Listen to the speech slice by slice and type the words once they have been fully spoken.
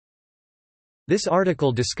This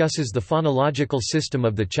article discusses the phonological system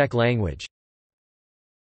of the Czech language.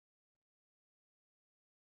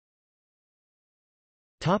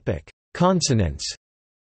 Consonants.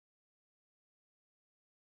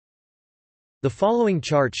 The following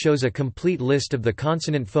chart shows a complete list of the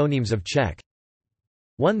consonant phonemes of Czech.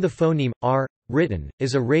 1. The phoneme r, written,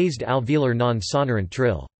 is a raised alveolar non-sonorant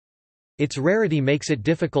trill. Its rarity makes it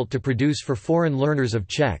difficult to produce for foreign learners of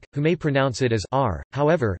Czech, who may pronounce it as r.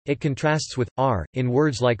 However, it contrasts with r in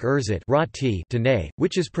words like erzit today,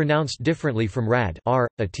 which is pronounced differently from rad r,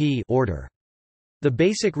 a t order. The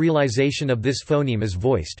basic realization of this phoneme is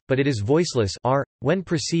voiced, but it is voiceless r, when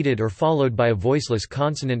preceded or followed by a voiceless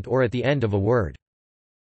consonant or at the end of a word.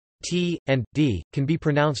 T, and d, can be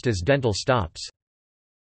pronounced as dental stops.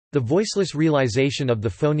 The voiceless realization of the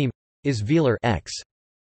phoneme is velar x.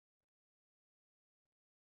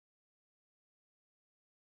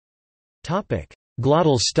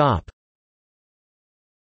 Glottal stop.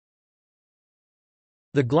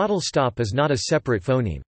 The glottal stop is not a separate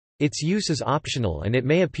phoneme. Its use is optional and it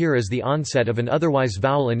may appear as the onset of an otherwise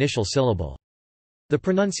vowel initial syllable. The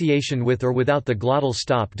pronunciation with or without the glottal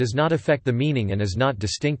stop does not affect the meaning and is not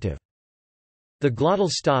distinctive. The glottal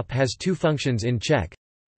stop has two functions in Czech.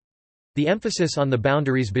 The emphasis on the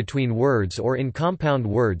boundaries between words or in compound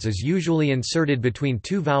words is usually inserted between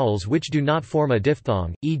two vowels which do not form a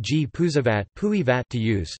diphthong, e.g. puzavat, puivat to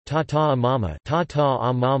use, ta-ta a mama, ta-ta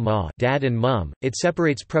a mama, dad and mum. It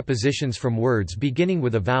separates prepositions from words beginning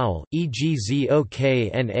with a vowel, e.g.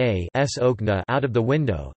 zokna, s-okna out of the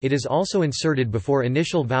window. It is also inserted before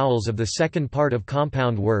initial vowels of the second part of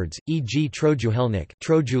compound words, e.g. trojuhelnik,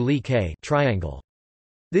 trojulike, triangle.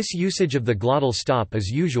 This usage of the glottal stop is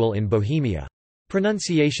usual in Bohemia.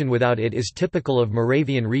 Pronunciation without it is typical of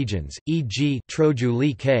Moravian regions, e.g.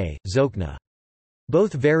 Trojulike, Zokna.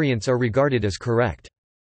 Both variants are regarded as correct.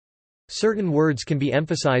 Certain words can be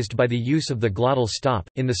emphasized by the use of the glottal stop.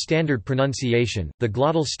 In the standard pronunciation, the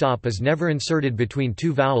glottal stop is never inserted between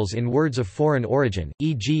two vowels in words of foreign origin,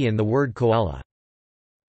 e.g. in the word koala.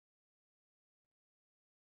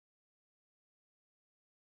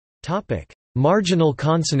 Marginal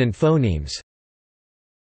consonant phonemes.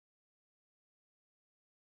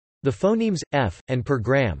 The phonemes f and per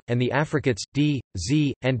gram, and the affricates d,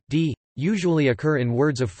 z, and d usually occur in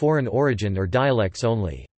words of foreign origin or dialects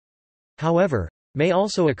only. However, may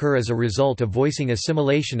also occur as a result of voicing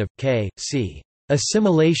assimilation of k, c.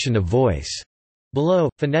 Assimilation of voice. Below,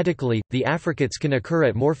 phonetically, the affricates can occur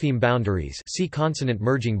at morpheme boundaries. See consonant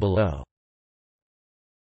merging below.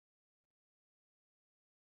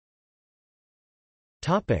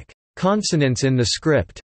 Consonants in the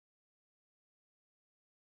script.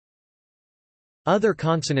 Other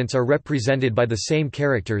consonants are represented by the same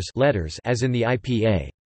characters letters as in the IPA.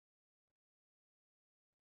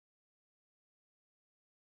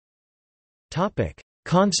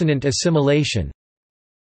 Consonant assimilation.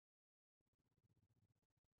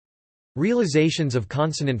 Realizations of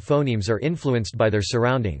consonant phonemes are influenced by their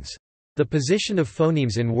surroundings. The position of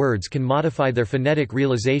phonemes in words can modify their phonetic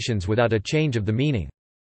realizations without a change of the meaning.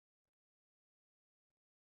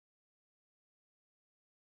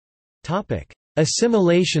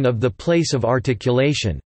 Assimilation of the place of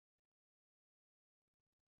articulation.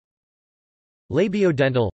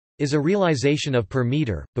 Labiodental is a realization of per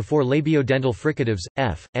meter, before labiodental fricatives,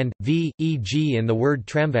 f, and, v, e.g. in the word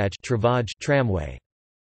tramvaj tramway.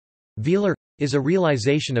 Velar is a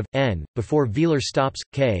realization of, n, before velar stops,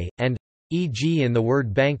 k, and, e.g. in the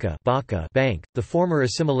word banka bank. The former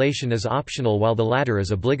assimilation is optional while the latter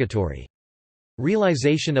is obligatory.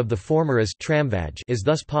 Realization of the former as tramvaj is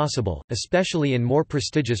thus possible, especially in more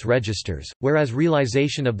prestigious registers, whereas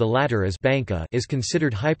realization of the latter as banka is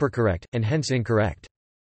considered hypercorrect, and hence incorrect.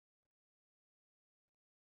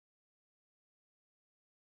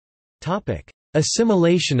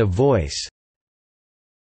 Assimilation of voice.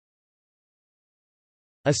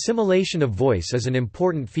 Assimilation of voice is an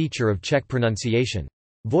important feature of Czech pronunciation.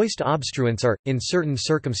 Voiced obstruents are, in certain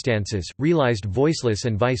circumstances, realized voiceless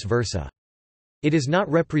and vice versa. It is not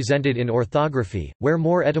represented in orthography, where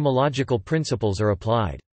more etymological principles are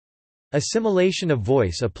applied. Assimilation of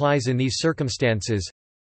voice applies in these circumstances.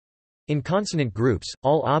 In consonant groups,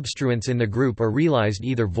 all obstruents in the group are realized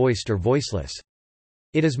either voiced or voiceless.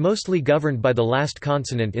 It is mostly governed by the last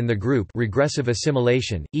consonant in the group, regressive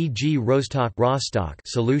assimilation, e.g. Rostock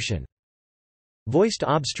solution. Voiced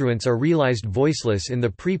obstruents are realized voiceless in the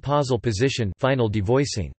pre-pausal position, final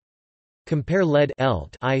devoicing. Compare led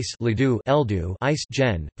elt ice ledu eldu ice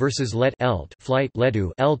gen versus let elt flight ledu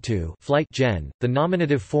eltu flight gen. The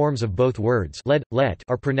nominative forms of both words led let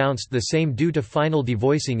are pronounced the same due to final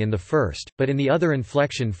devoicing in the first, but in the other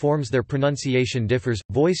inflection forms their pronunciation differs.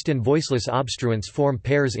 Voiced and voiceless obstruents form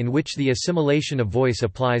pairs in which the assimilation of voice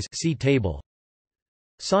applies. See table.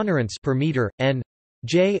 Sonorants per meter n,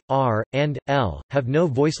 j, r, and l have no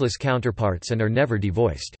voiceless counterparts and are never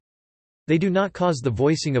devoiced. They do not cause the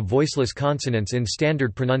voicing of voiceless consonants in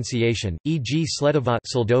standard pronunciation, e.g. sledovat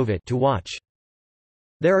to watch.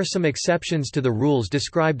 There are some exceptions to the rules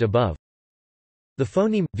described above. The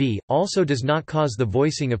phoneme v also does not cause the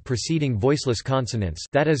voicing of preceding voiceless consonants,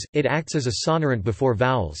 that is, it acts as a sonorant before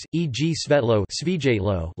vowels, e.g.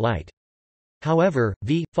 svetlo light. However,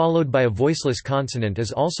 v followed by a voiceless consonant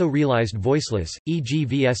is also realized voiceless, e.g.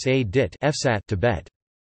 vsa dit fsat Tibet.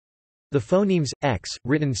 The phonemes x,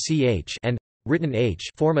 written ch, and written h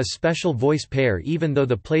form a special voice pair even though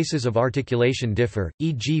the places of articulation differ,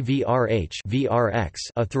 e.g. vrh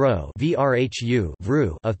a throw,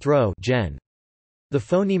 vrhu a throw gen. The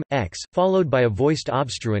phoneme x followed by a voiced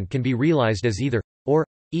obstruent can be realized as either or,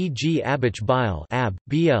 e.g. abich bile ab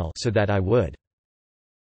bl so that I would.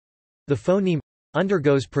 The phoneme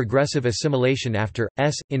undergoes progressive assimilation after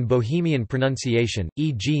s in Bohemian pronunciation,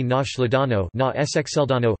 e.g. na śladano na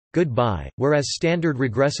esexeldano, goodbye, whereas standard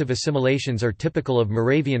regressive assimilations are typical of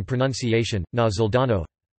Moravian pronunciation, na zildano.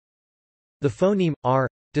 The phoneme r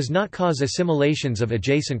does not cause assimilations of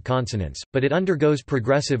adjacent consonants, but it undergoes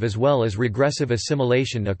progressive as well as regressive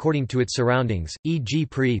assimilation according to its surroundings, e.g.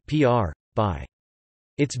 pr, by.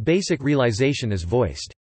 Its basic realization is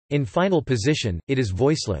voiced. In final position, it is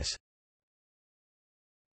voiceless.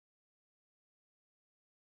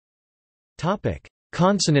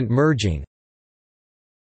 Consonant merging.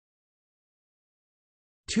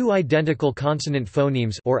 Two identical consonant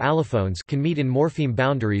phonemes or allophones can meet in morpheme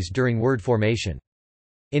boundaries during word formation.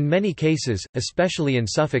 In many cases, especially in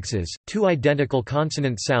suffixes, two identical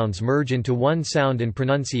consonant sounds merge into one sound in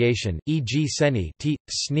pronunciation, e.g. seni t,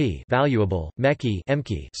 sni valuable, meki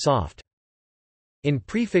emki soft. In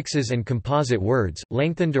prefixes and composite words,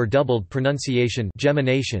 lengthened or doubled pronunciation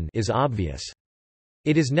gemination is obvious.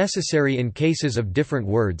 It is necessary in cases of different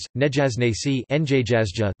words, nejasnasi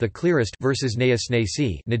the clearest versus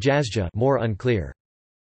nejasnasi more unclear.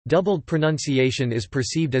 Doubled pronunciation is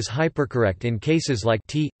perceived as hypercorrect in cases like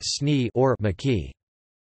t, sni or maki.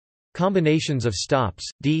 Combinations of stops,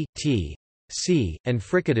 d, t, c, and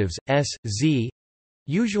fricatives, s, z,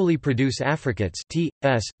 usually produce affricates t,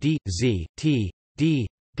 s, d, z, t, d,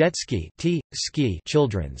 detski t, ski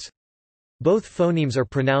children's. Both phonemes are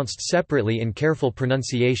pronounced separately in careful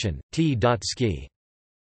pronunciation, t.ski.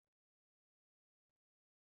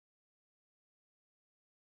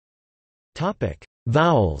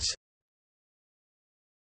 Vowels.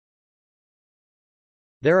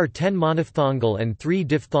 There are 10 monophthongal and 3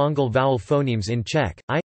 diphthongal vowel phonemes in Czech,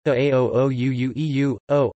 I, a, o, o, u, u, e, u,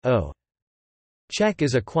 o, o. Czech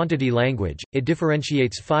is a quantity language, it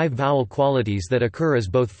differentiates 5 vowel qualities that occur as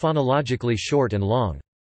both phonologically short and long.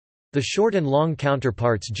 The short and long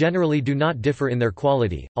counterparts generally do not differ in their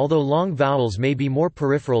quality, although long vowels may be more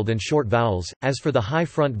peripheral than short vowels. As for the high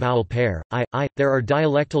front vowel pair, I, there are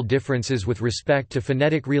dialectal differences with respect to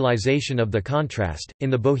phonetic realization of the contrast. In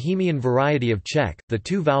the Bohemian variety of Czech, the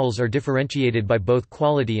two vowels are differentiated by both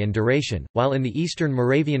quality and duration, while in the Eastern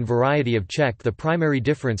Moravian variety of Czech the primary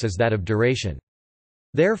difference is that of duration.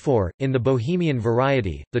 Therefore, in the Bohemian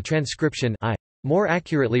variety, the transcription I more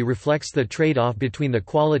accurately reflects the trade-off between the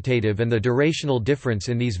qualitative and the durational difference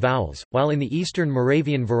in these vowels, while in the Eastern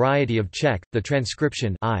Moravian variety of Czech, the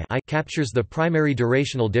transcription I captures the primary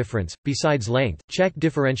durational difference. Besides length, Czech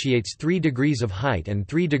differentiates 3 degrees of height and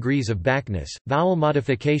 3 degrees of backness. Vowel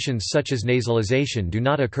modifications such as nasalization do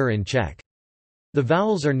not occur in Czech. The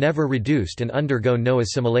vowels are never reduced and undergo no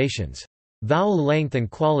assimilations. Vowel length and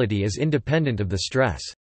quality is independent of the stress.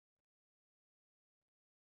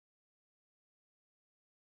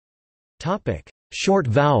 Short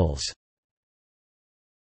vowels.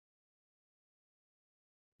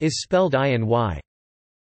 Is spelled I and Y.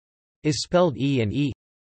 Is spelled E and E.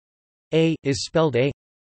 A is spelled A.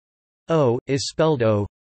 O is spelled O.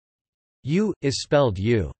 U is spelled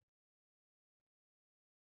U.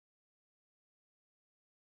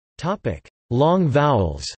 Long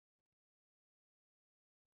vowels.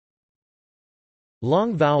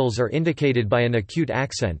 Long vowels are indicated by an acute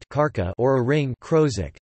accent or a ring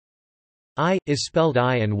I is spelled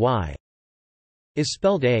I and Y. Is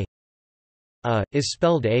spelled A. Is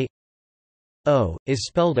spelled A. O is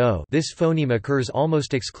spelled O. This phoneme occurs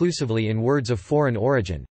almost exclusively in words of foreign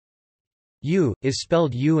origin. U is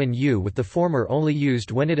spelled U and U, with the former only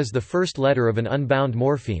used when it is the first letter of an unbound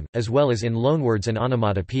morpheme, as well as in loanwords and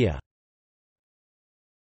onomatopoeia.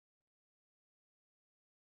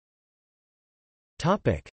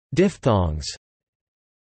 Diphthongs.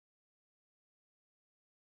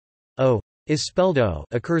 O is spelled O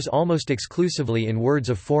occurs almost exclusively in words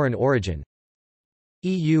of foreign origin.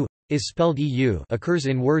 EU is spelled EU occurs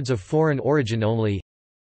in words of foreign origin only.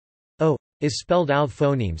 O is spelled out.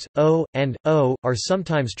 Phonemes O and O are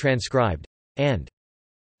sometimes transcribed and.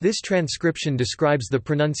 This transcription describes the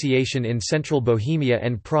pronunciation in central Bohemia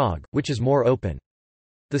and Prague, which is more open.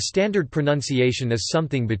 The standard pronunciation is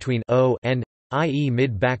something between O and, i.e.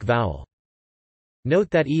 mid-back vowel. Note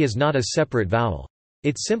that E is not a separate vowel.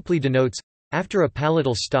 It simply denotes after a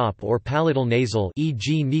palatal stop or palatal nasal,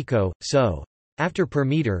 e.g. Nico, so. After per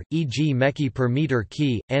meter, e.g. meki per meter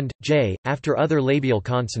ki, and j, after other labial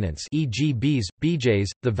consonants, e.g. b's,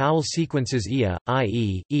 bj's, the vowel sequences ia,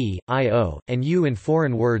 ie, e, io, and u in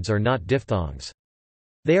foreign words are not diphthongs.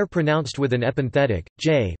 They are pronounced with an epenthetic,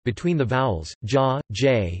 j, between the vowels, ja,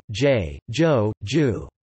 j, jo, ju.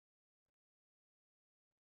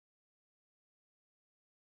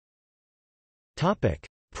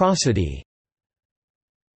 Prosody.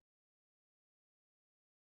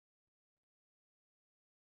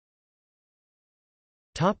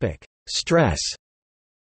 Stress.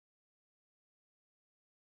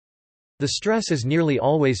 The stress is nearly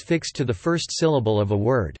always fixed to the first syllable of a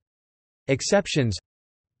word. Exceptions: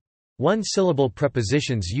 one-syllable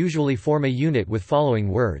prepositions usually form a unit with following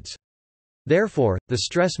words. Therefore, the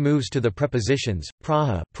stress moves to the prepositions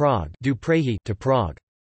Praha, Prague, do Prahy, to Prague.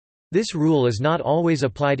 This rule is not always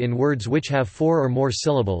applied in words which have four or more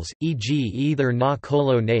syllables, e.g. either na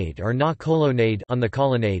colonnade or na colonnade on the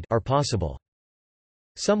colonnade are possible.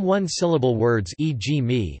 Some one-syllable words, e.g.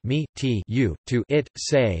 me, t, you, to, it,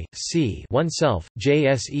 say, see, oneself,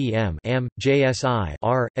 jsem, am, jsi,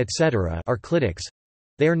 are, etc., are clitics.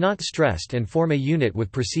 They are not stressed and form a unit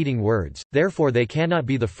with preceding words, therefore they cannot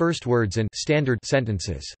be the first words in standard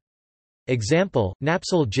sentences. Example,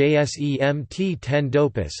 napsal jsemt ten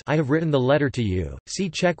dopis, I have written the letter to you.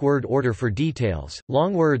 See Czech word order for details.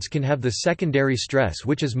 Long words can have the secondary stress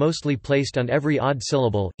which is mostly placed on every odd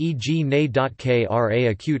syllable, e.g. ne.kra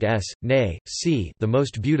acute s, ne, c, the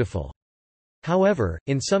most beautiful. However,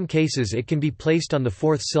 in some cases it can be placed on the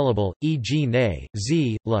fourth syllable, e.g. ne,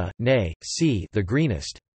 z, la, ne, c, the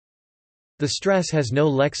greenest. The stress has no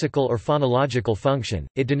lexical or phonological function,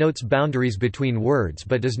 it denotes boundaries between words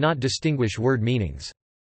but does not distinguish word meanings.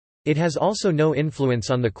 It has also no influence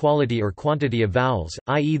on the quality or quantity of vowels,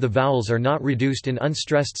 i.e. the vowels are not reduced in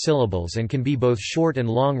unstressed syllables and can be both short and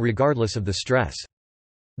long regardless of the stress.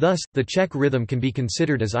 Thus, the Czech rhythm can be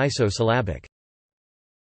considered as isosyllabic.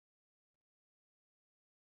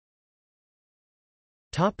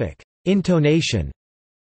 Intonation.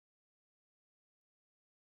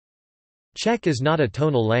 Czech is not a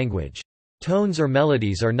tonal language. Tones or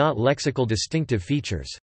melodies are not lexical distinctive features.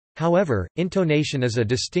 However, intonation is a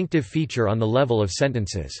distinctive feature on the level of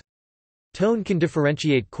sentences. Tone can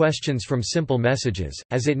differentiate questions from simple messages,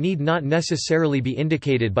 as it need not necessarily be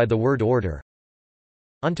indicated by the word order.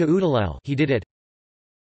 Anta udalal, he did it.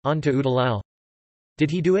 Anta udalal, did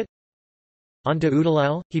he do it? Anta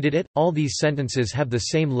udalal, he did it. All these sentences have the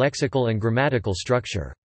same lexical and grammatical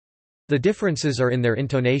structure. The differences are in their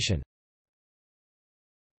intonation.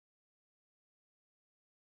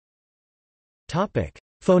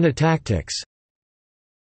 Phonotactics.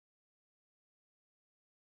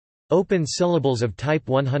 Open syllables of type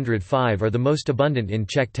 105 are the most abundant in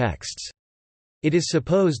Czech texts. It is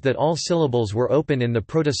supposed that all syllables were open in the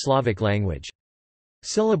Proto-Slavic language.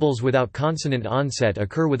 Syllables without consonant onset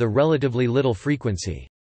occur with a relatively little frequency.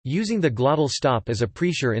 Using the glottal stop as a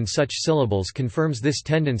pressure in such syllables confirms this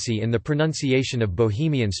tendency in the pronunciation of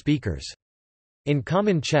Bohemian speakers. In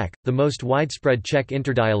Common Czech, the most widespread Czech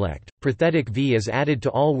interdialect, prothetic v is added to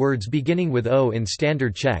all words beginning with o in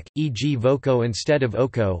Standard Czech, e.g. voko instead of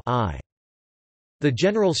oko I. The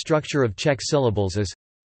general structure of Czech syllables is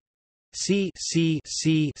c, c,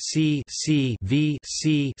 c, c, c, v,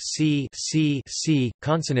 c, c, c, c,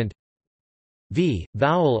 consonant v,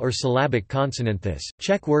 vowel or syllabic consonant. This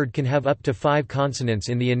Czech word can have up to 5 consonants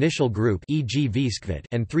in the initial group, e.g. výskvit,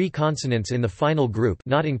 and 3 consonants in the final group,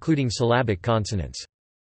 not including syllabic consonants.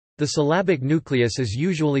 The syllabic nucleus is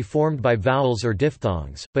usually formed by vowels or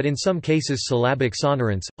diphthongs, but in some cases syllabic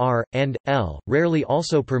sonorants, r, and, l, rarely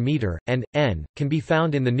also per meter, and, n, can be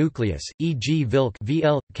found in the nucleus, e.g. vilk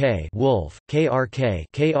vlk, wolf, krk,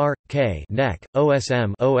 krk, neck,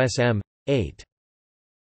 osm, osm, 8.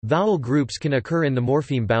 Vowel groups can occur in the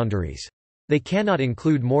morpheme boundaries. They cannot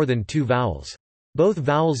include more than 2 vowels. Both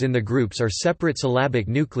vowels in the groups are separate syllabic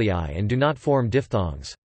nuclei and do not form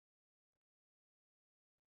diphthongs.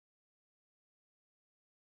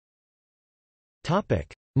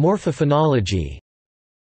 Morphophonology.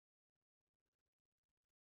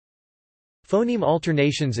 Phoneme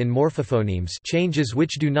alternations in morphophonemes, changes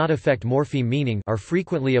which do not affect morpheme meaning, are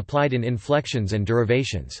frequently applied in inflections and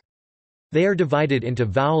derivations. They are divided into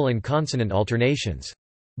vowel and consonant alternations.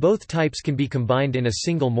 Both types can be combined in a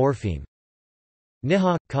single morpheme.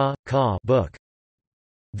 Niha, ka, book.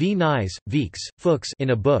 V-nice, veeks, fooks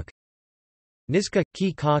in a book. Niska,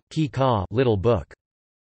 ki ka, little book.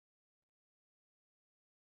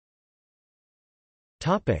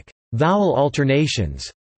 Vowel alternations.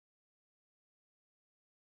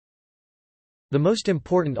 The most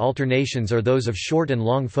important alternations are those of short and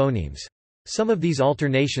long phonemes. Some of these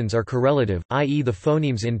alternations are correlative, i.e. the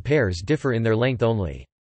phonemes in pairs differ in their length only.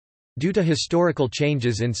 Due to historical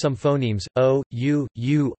changes in some phonemes, o,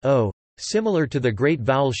 u, o, similar to the great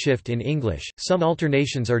vowel shift in English, some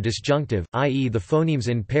alternations are disjunctive, i.e. the phonemes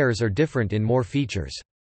in pairs are different in more features.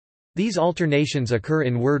 These alternations occur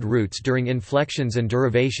in word roots during inflections and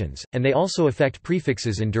derivations, and they also affect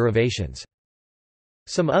prefixes in derivations.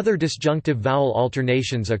 Some other disjunctive vowel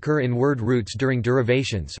alternations occur in word roots during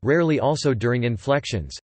derivations, rarely also during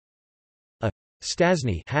inflections.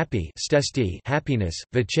 Stasny, happy, stesti, happiness,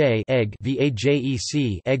 vache, egg,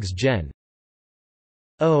 vajec, eggs gen.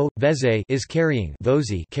 O, veze, is carrying,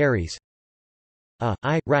 vozi, carries.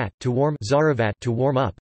 I, rat, to warm, zaravat, to warm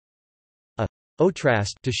up.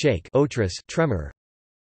 Otrast, to shake, otras, tremor.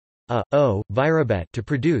 O, virabet, to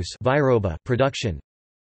produce, viroba, production.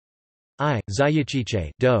 I, zayachiche,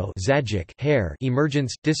 dough, zajic, hair,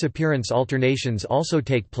 emergence, disappearance. Alternations also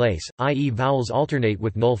take place, i.e. vowels alternate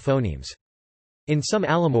with null phonemes. In some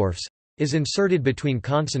allomorphs, is inserted between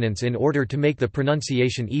consonants in order to make the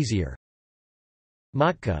pronunciation easier.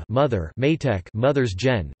 Matka, mother, matek, mother's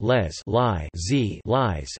gen, les, lie, z,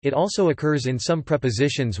 lies. It also occurs in some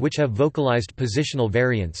prepositions which have vocalized positional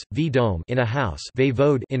variants. V dome, in a house,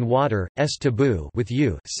 vevode, in water, s taboo, with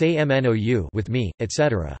you, say mnou, with me,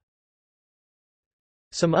 etc.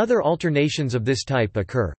 Some other alternations of this type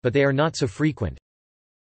occur, but they are not so frequent.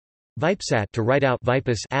 Vipsat, to write out,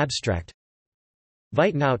 vipus, abstract.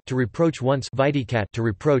 Vitenaut, to reproach once, viticat, to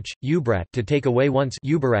reproach, ubrat, to take away once,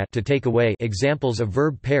 uberat, to take away. Examples of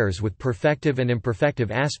verb pairs with perfective and imperfective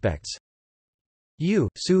aspects.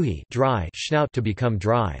 Suhi, dry, schnaut, to become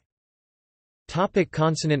dry. Topic: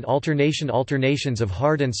 consonant alternation. Alternations of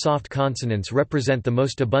hard and soft consonants represent the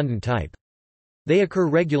most abundant type. They occur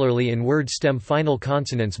regularly in word stem final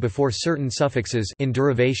consonants before certain suffixes in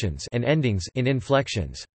derivations and endings in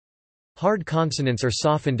inflections. Hard consonants are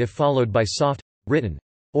softened if followed by soft, written,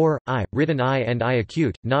 or I, written I and I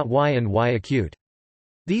acute, not Y and Y acute.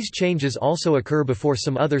 These changes also occur before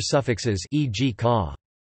some other suffixes, e.g. ka.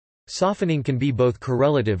 Softening can be both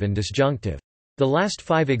correlative and disjunctive. The last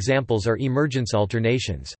 5 examples are emergence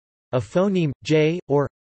alternations. A phoneme, j, or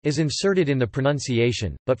is inserted in the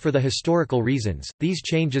pronunciation, but for the historical reasons, these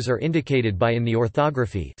changes are indicated by in the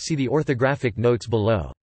orthography. See the orthographic notes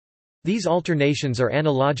below. These alternations are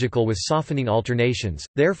analogical with softening alternations,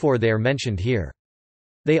 therefore they are mentioned here.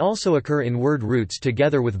 They also occur in word roots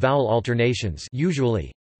together with vowel alternations,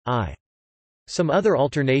 usually I. Some other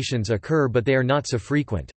alternations occur but they are not so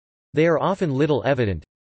frequent. They are often little evident.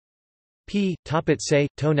 P, tapit se,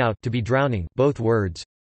 tonout, to be drowning, both words.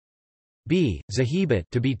 B, zahibit,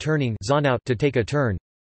 to be turning, zonout, to take a turn.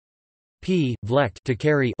 P, vlekt, to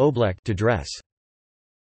carry, oblekt, to dress.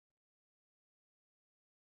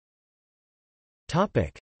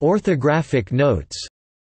 Topic: Orthographic notes.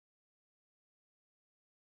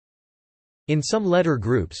 In some letter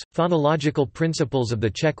groups, phonological principles of the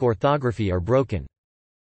Czech orthography are broken.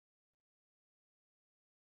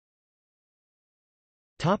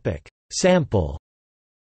 Topic: Sample.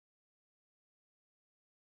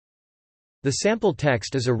 The sample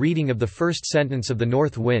text is a reading of the first sentence of The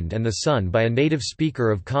North Wind and the Sun by a native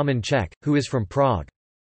speaker of Common Czech, who is from Prague.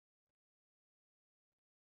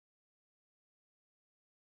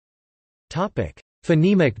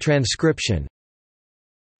 Phonemic transcription.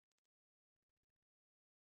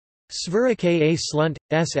 Svurike a slunt,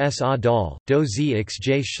 ss a dal, do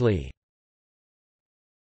zxj shli.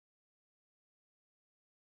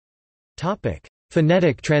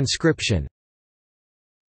 Phonetic transcription.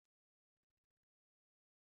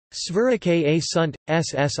 Svurike a sunt,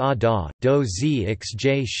 ss a da, do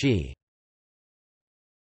zxj shi.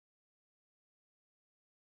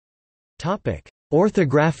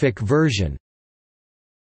 Orthographic version.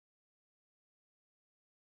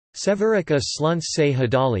 Severika slunce se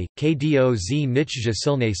hadali, kdo z nichja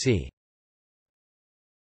silnasi.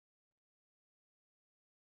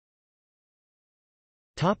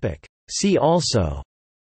 See also: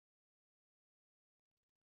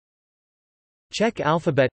 Czech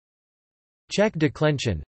alphabet, Czech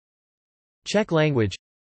declension, Czech language,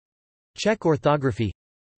 Czech orthography,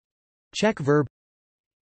 Czech verb,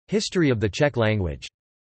 History of the Czech language.